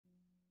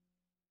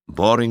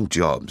Boring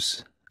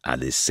jobs are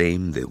the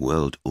same the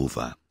world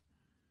over.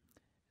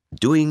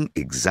 Doing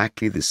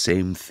exactly the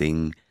same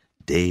thing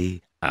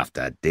day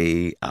after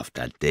day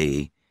after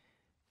day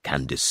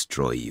can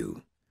destroy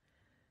you.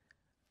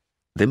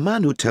 The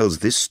man who tells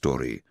this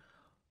story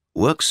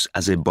works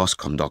as a bus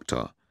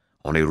conductor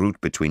on a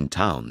route between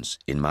towns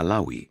in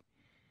Malawi.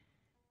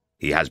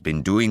 He has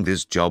been doing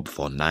this job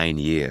for 9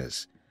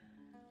 years,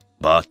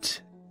 but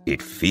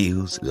it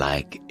feels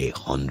like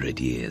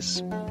 100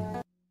 years.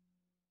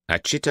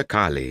 At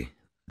Chitakale,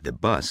 the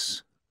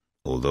bus,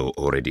 although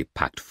already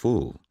packed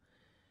full,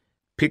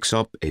 picks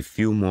up a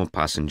few more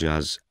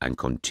passengers and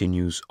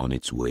continues on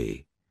its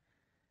way.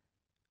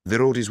 The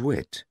road is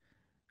wet,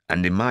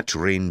 and the March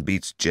rain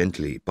beats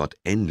gently but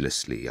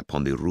endlessly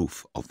upon the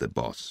roof of the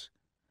bus.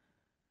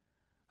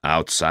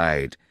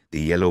 Outside,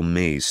 the yellow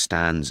maize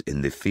stands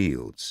in the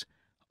fields,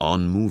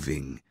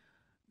 unmoving,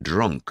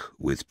 drunk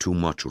with too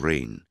much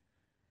rain.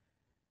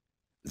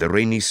 The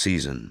rainy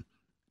season,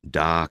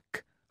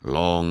 dark,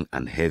 long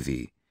and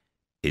heavy,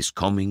 is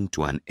coming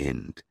to an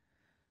end,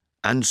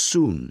 and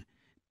soon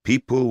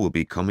people will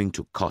be coming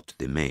to cut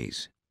the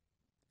maize.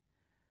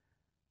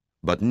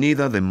 But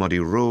neither the muddy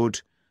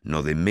road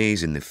nor the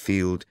maize in the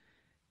field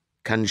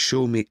can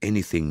show me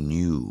anything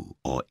new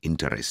or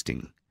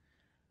interesting.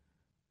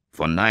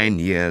 For 9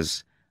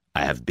 years,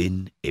 I have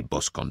been a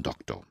bus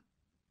conductor,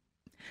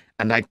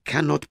 and I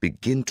cannot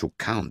begin to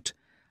count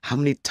how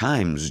many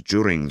times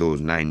during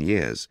those 9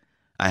 years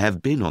I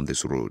have been on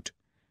this road.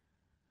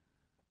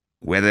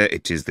 Whether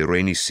it is the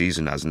rainy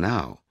season as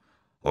now,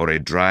 or a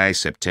dry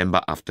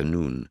September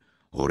afternoon,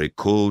 or a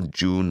cold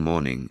June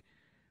morning,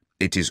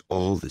 it is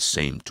all the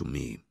same to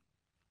me.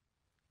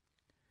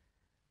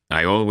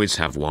 I always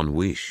have one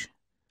wish,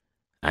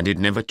 and it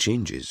never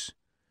changes: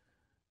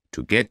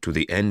 to get to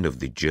the end of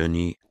the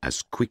journey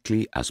as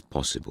quickly as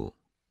possible.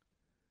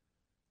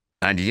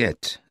 And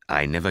yet,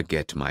 I never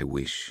get my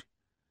wish.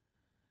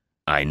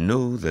 I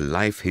know the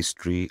life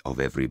history of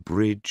every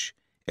bridge,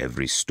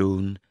 every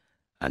stone,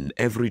 and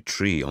every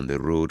tree on the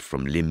road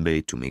from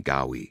Limbe to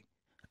Malawi.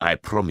 I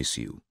promise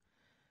you.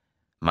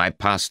 My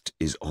past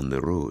is on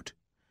the road,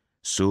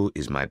 so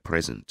is my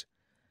present,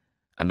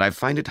 and I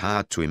find it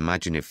hard to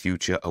imagine a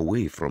future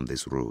away from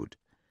this road.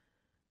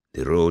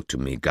 The road to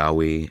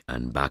Malawi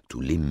and back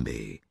to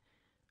Limbe,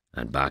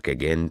 and back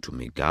again to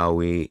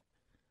Malawi.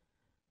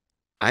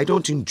 I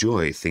don't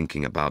enjoy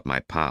thinking about my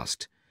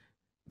past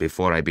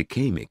before I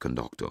became a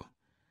conductor.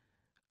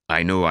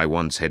 I know I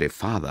once had a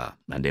father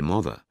and a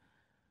mother.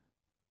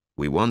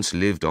 We once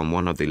lived on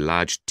one of the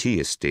large tea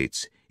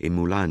estates in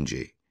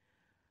Mulanje.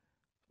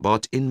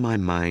 But in my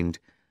mind,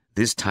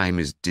 this time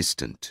is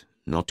distant,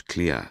 not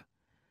clear.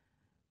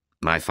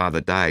 My father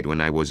died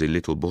when I was a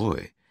little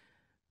boy,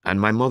 and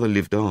my mother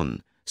lived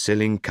on,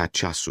 selling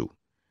kachasu,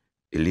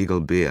 illegal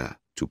beer,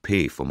 to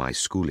pay for my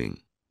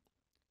schooling.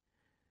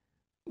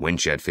 When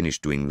she had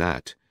finished doing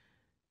that,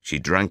 she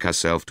drank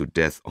herself to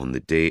death on the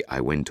day I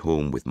went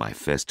home with my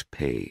first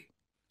pay.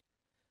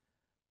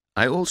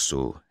 I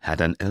also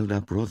had an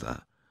elder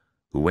brother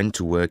who went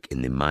to work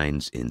in the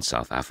mines in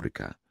South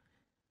Africa.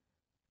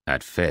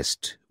 At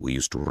first, we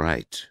used to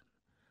write.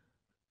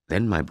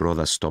 Then my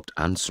brother stopped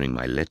answering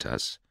my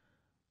letters,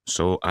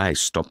 so I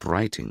stopped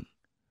writing.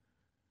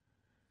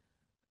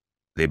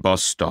 The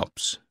bus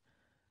stops,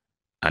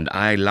 and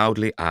I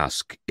loudly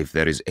ask if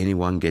there is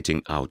anyone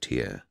getting out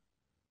here.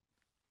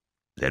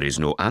 There is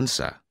no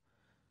answer,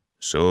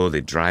 so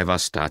the driver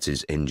starts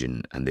his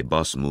engine and the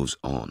bus moves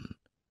on.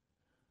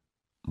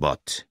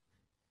 But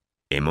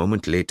a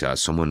moment later,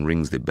 someone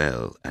rings the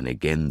bell and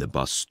again the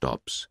bus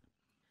stops.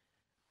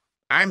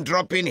 "I'm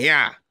dropping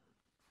here,"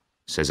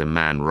 says a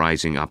man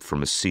rising up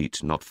from a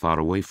seat not far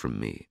away from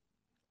me.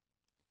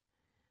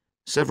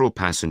 Several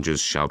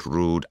passengers shout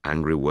rude,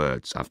 angry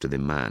words after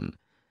the man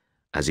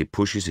as he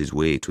pushes his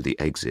way to the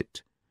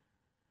exit.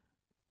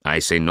 I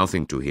say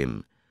nothing to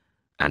him,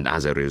 and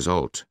as a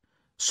result,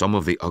 some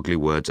of the ugly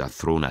words are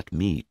thrown at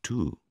me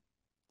too.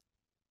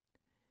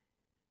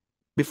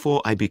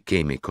 Before I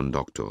became a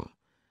conductor,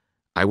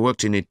 I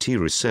worked in a tea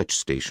research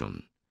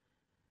station.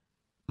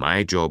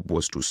 My job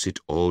was to sit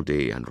all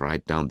day and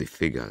write down the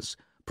figures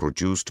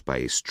produced by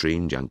a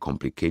strange and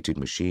complicated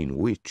machine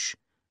which,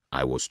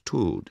 I was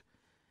told,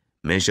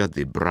 measured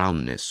the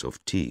brownness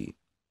of tea.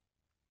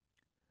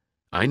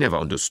 I never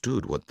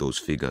understood what those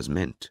figures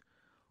meant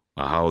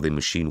or how the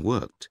machine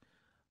worked,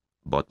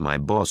 but my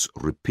boss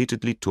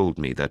repeatedly told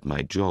me that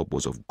my job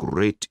was of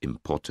great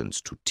importance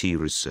to tea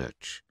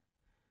research.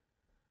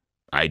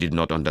 I did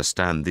not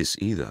understand this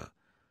either,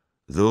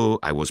 though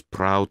I was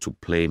proud to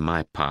play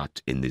my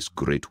part in this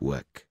great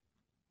work.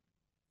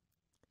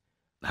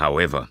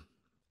 However,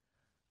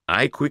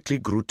 I quickly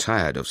grew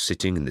tired of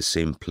sitting in the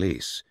same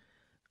place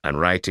and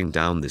writing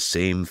down the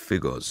same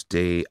figures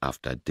day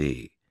after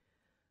day,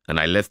 and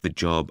I left the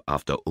job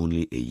after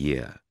only a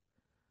year.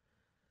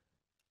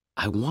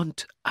 "I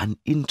want an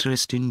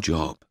interesting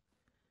job,"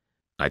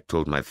 I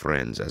told my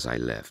friends as I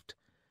left.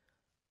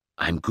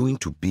 "I'm going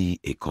to be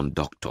a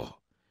conductor.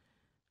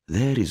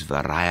 There is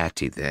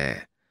variety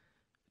there.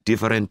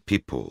 Different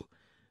people,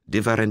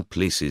 different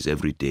places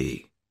every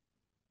day.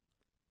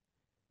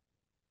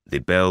 The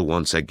bell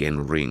once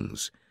again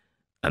rings,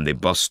 and the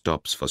bus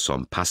stops for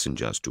some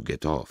passengers to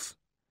get off.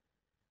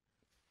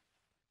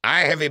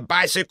 "I have a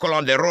bicycle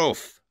on the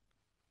roof,"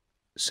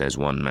 says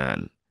one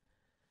man.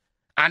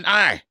 "And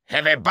I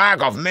have a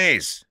bag of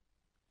maize,"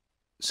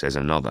 says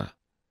another.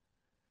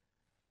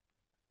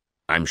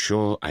 I'm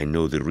sure I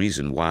know the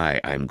reason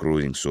why I'm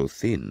growing so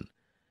thin.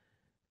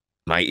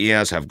 My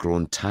ears have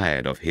grown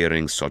tired of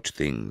hearing such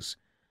things.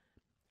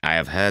 I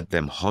have heard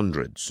them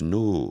hundreds,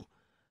 no,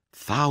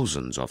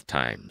 thousands of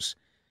times.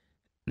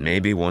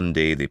 Maybe one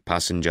day the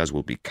passengers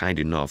will be kind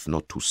enough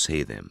not to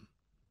say them.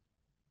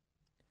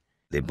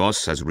 The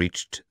bus has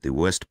reached the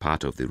worst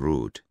part of the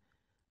road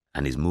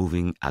and is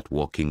moving at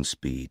walking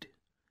speed.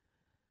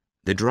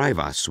 The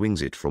driver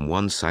swings it from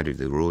one side of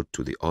the road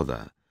to the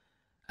other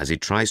as he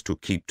tries to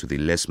keep to the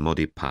less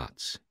muddy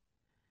parts.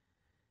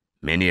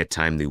 Many a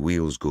time the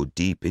wheels go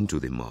deep into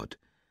the mud,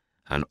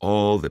 and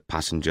all the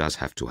passengers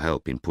have to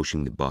help in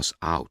pushing the bus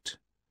out.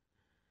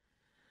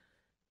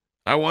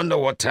 "I wonder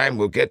what time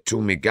we'll get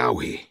to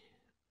Malawi,"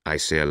 I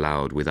say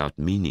aloud without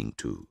meaning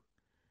to.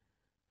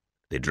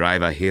 The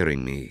driver,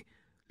 hearing me,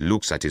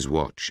 looks at his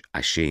watch,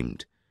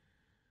 ashamed.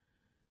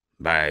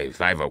 "By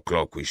 5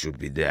 o'clock we should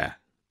be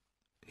there,"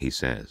 he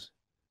says.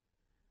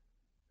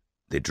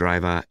 The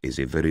driver is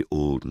a very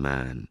old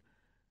man,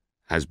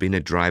 has been a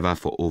driver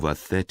for over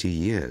 30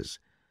 years,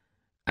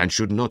 and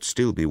should not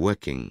still be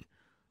working,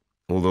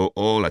 although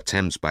all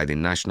attempts by the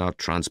National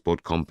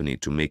Transport Company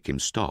to make him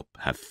stop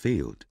have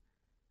failed.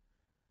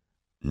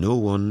 No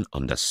one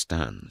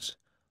understands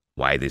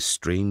why this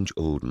strange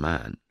old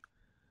man,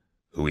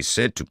 who is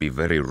said to be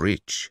very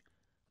rich,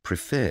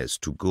 prefers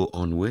to go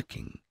on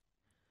working.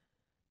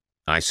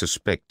 I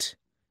suspect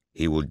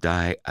he will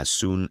die as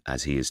soon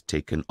as he is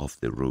taken off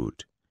the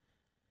road.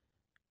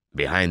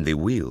 Behind the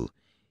wheel,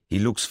 he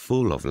looks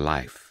full of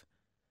life,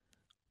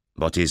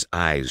 but his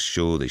eyes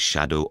show the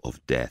shadow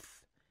of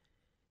death.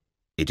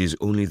 It is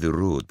only the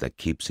road that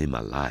keeps him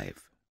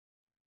alive.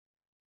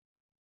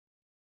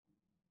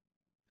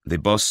 The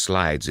bus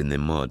slides in the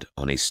mud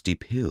on a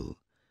steep hill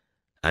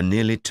and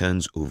nearly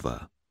turns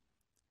over.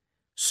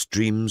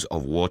 Streams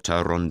of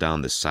water run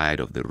down the side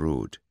of the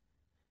road.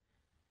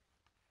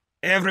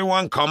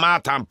 "Everyone come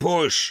out and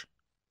push!"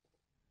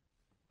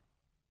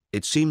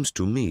 It seems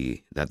to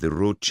me that the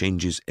road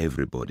changes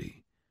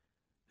everybody.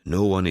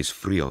 No one is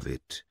free of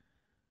it.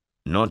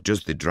 Not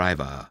just the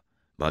driver,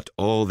 but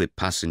all the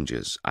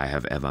passengers I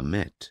have ever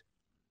met.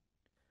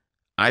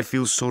 I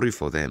feel sorry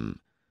for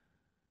them,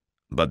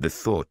 but the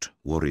thought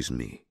worries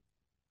me.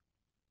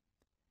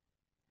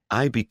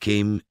 I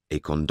became a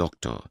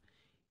conductor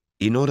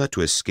in order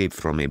to escape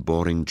from a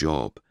boring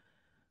job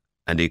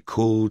and a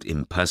cold,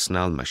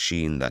 impersonal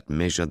machine that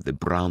measured the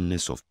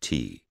brownness of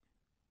tea.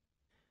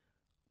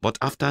 But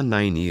after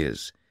 9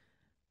 years,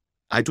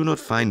 I do not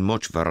find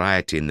much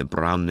variety in the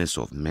brownness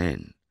of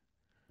men.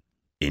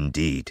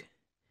 Indeed,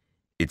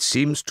 it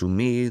seems to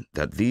me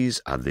that these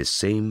are the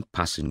same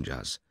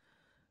passengers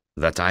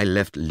that I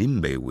left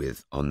Limbe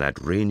with on that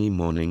rainy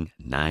morning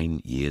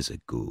 9 years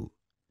ago.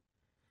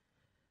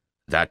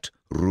 That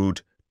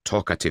rude,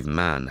 talkative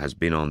man has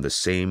been on the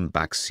same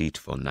back seat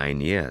for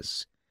 9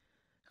 years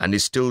and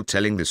is still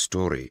telling the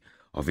story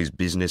of his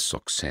business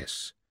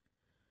success.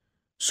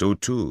 So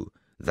too,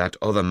 that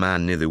other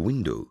man near the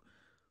window,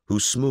 who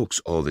smokes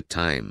all the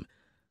time,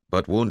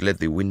 but won't let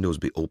the windows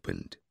be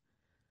opened.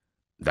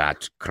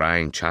 That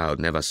crying child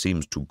never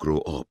seems to grow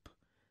up.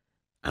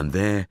 And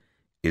there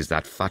is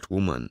that fat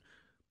woman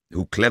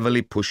who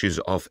cleverly pushes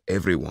off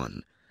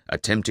everyone,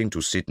 attempting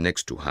to sit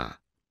next to her.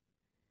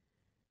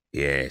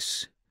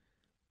 Yes,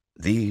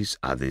 these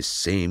are the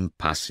same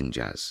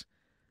passengers,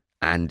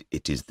 and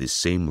it is the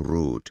same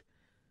road,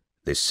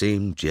 the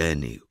same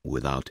journey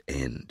without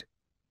end.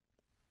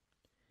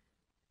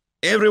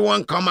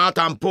 "Everyone come out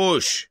and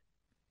push!"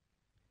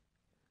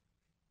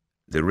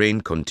 The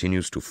rain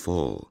continues to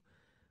fall,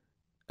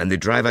 and the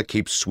driver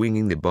keeps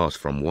swinging the bus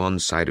from one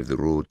side of the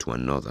road to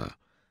another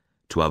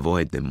to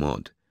avoid the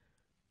mud.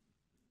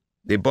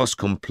 The bus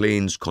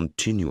complains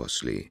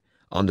continuously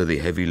under the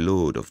heavy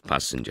load of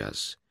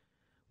passengers,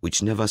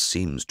 which never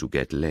seems to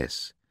get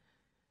less.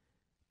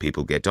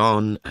 People get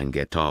on and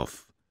get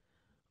off,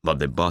 but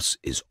the bus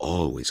is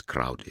always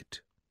crowded.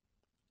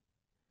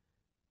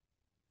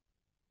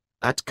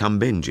 At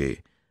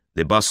Kambenje,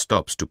 the bus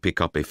stops to pick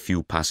up a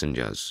few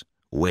passengers,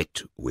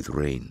 wet with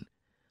rain.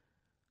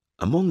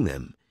 Among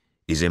them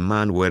is a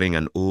man wearing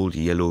an old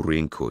yellow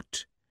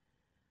raincoat.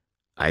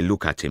 I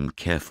look at him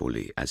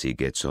carefully as he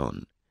gets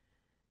on.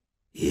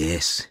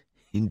 Yes,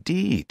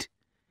 indeed.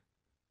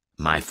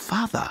 My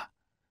father.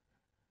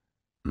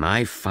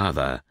 My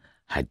father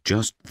had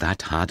just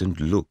that hardened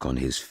look on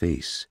his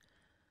face,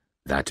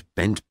 that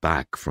bent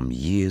back from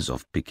years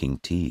of picking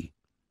tea.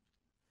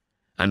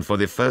 And for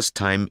the first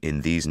time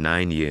in these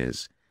 9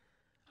 years,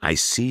 I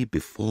see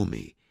before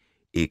me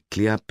a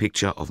clear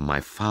picture of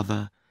my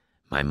father,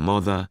 my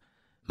mother,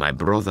 my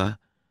brother,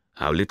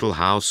 our little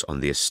house on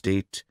the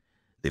estate,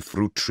 the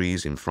fruit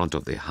trees in front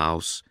of the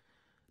house,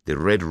 the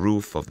red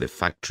roof of the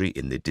factory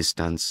in the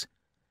distance,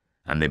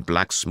 and the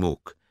black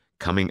smoke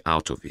coming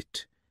out of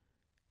it,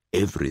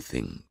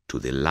 everything to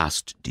the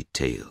last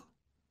detail.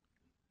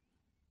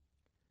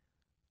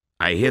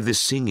 I hear the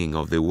singing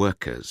of the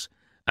workers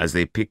as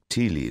they pick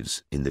tea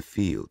leaves in the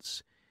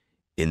fields,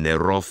 in their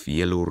rough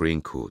yellow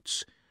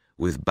raincoats,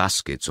 with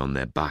baskets on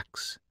their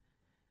backs.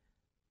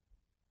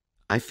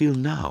 I feel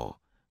now,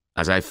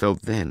 as I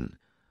felt then,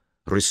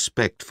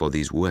 respect for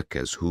these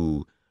workers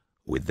who,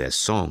 with their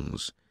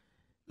songs,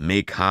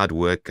 make hard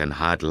work and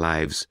hard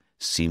lives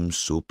seem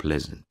so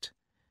pleasant.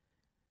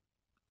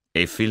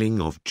 A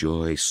feeling of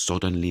joy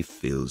suddenly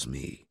fills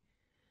me.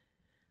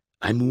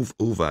 I move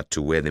over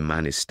to where the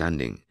man is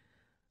standing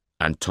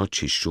and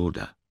touch his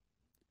shoulder.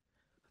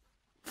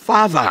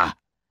 "Father!"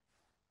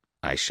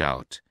 I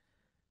shout,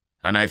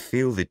 and I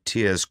feel the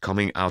tears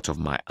coming out of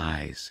my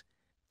eyes.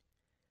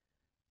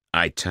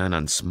 I turn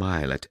and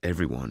smile at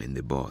everyone in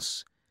the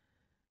bus,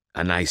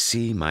 and I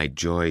see my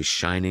joy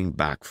shining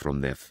back from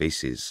their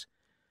faces.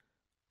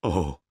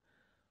 Oh,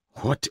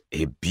 what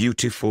a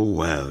beautiful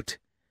world!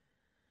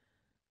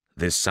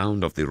 The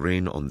sound of the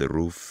rain on the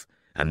roof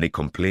and the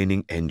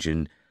complaining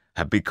engine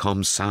have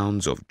become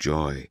sounds of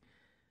joy.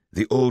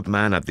 The old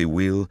man at the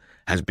wheel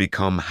has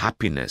become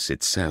happiness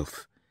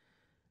itself.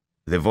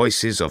 The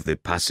voices of the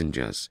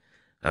passengers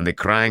and the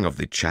crying of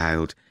the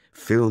child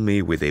fill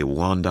me with a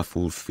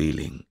wonderful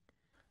feeling.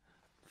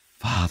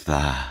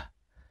 Father!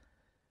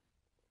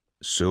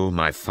 So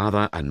my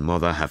father and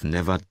mother have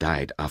never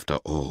died after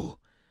all.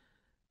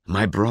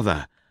 My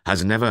brother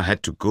has never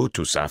had to go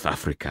to South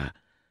Africa,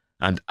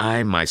 and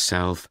I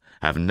myself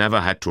have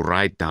never had to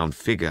write down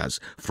figures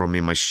from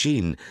a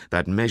machine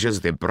that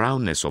measures the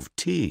brownness of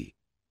tea.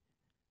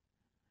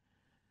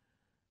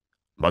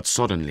 But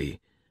suddenly,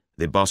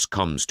 the bus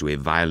comes to a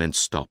violent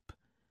stop,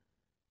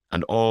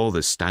 and all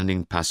the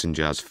standing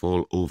passengers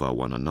fall over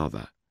one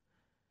another.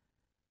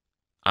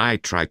 I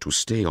try to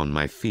stay on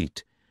my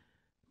feet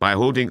by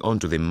holding on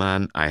to the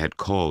man I had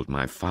called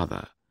my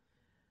father.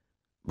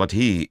 But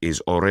he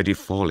is already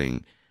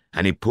falling,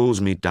 and he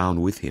pulls me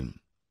down with him.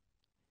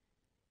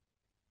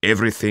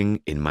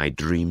 Everything in my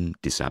dream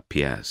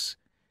disappears.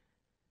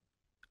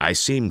 I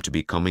seem to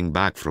be coming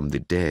back from the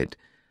dead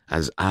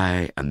as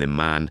I and the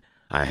man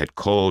I had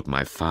called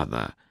my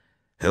father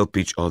help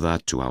each other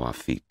to our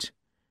feet.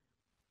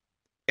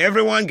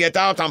 "Everyone get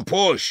out and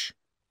push!"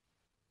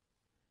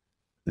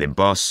 The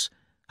bus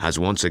has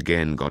once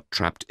again got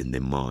trapped in the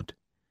mud.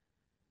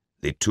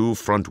 The two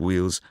front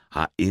wheels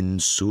are in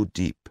so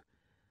deep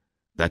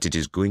that it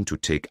is going to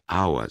take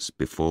hours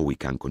before we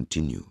can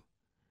continue.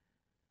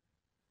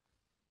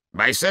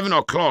 "By 7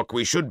 o'clock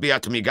we should be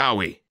at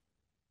Migawi,"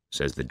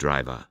 says the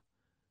driver,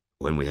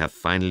 when we have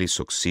finally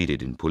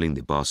succeeded in pulling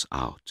the bus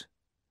out.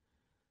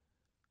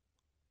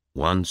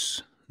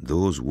 Once,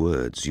 those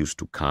words used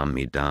to calm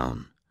me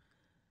down.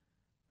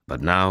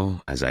 But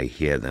now, as I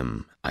hear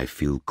them, I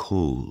feel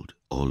cold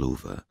all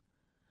over.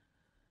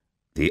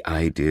 The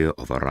idea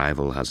of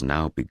arrival has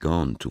now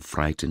begun to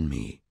frighten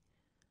me.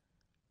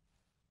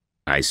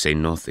 I say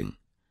nothing,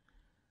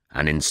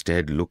 and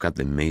instead look at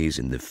the maze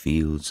in the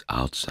fields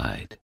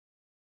outside.